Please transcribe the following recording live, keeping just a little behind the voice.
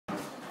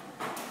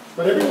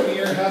But everyone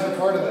here has a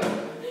part of that.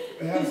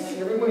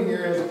 Everyone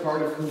here has a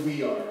part of who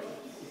we are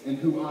and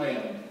who I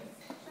am.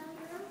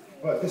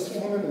 But this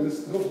woman and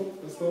this little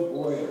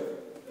boy,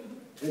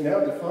 they now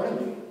define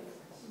me.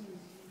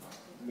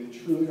 And they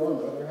truly are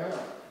my other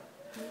half.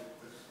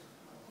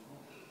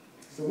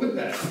 So with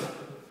that,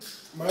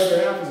 my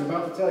other half is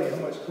about to tell you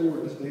how much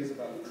cooler this day is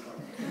about to become.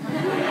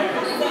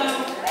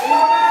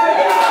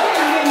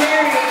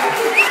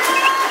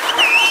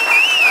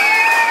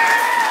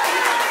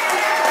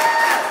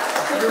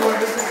 Everyone,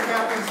 this is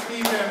Captain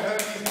Steve Van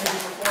Hook. He's going to be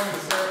performing the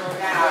ceremony.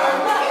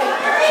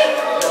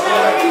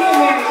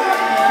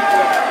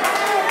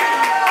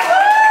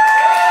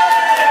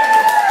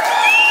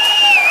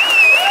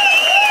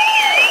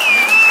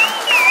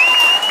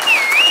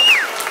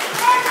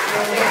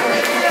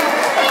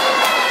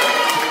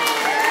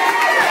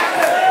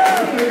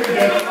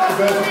 The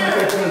best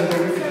birthday present that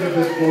we could give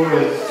this boy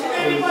is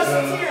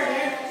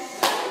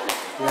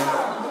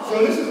so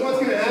this is what's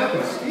going to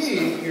happen.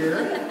 Steve here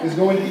is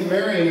going to be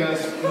marrying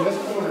us in this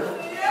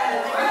corner.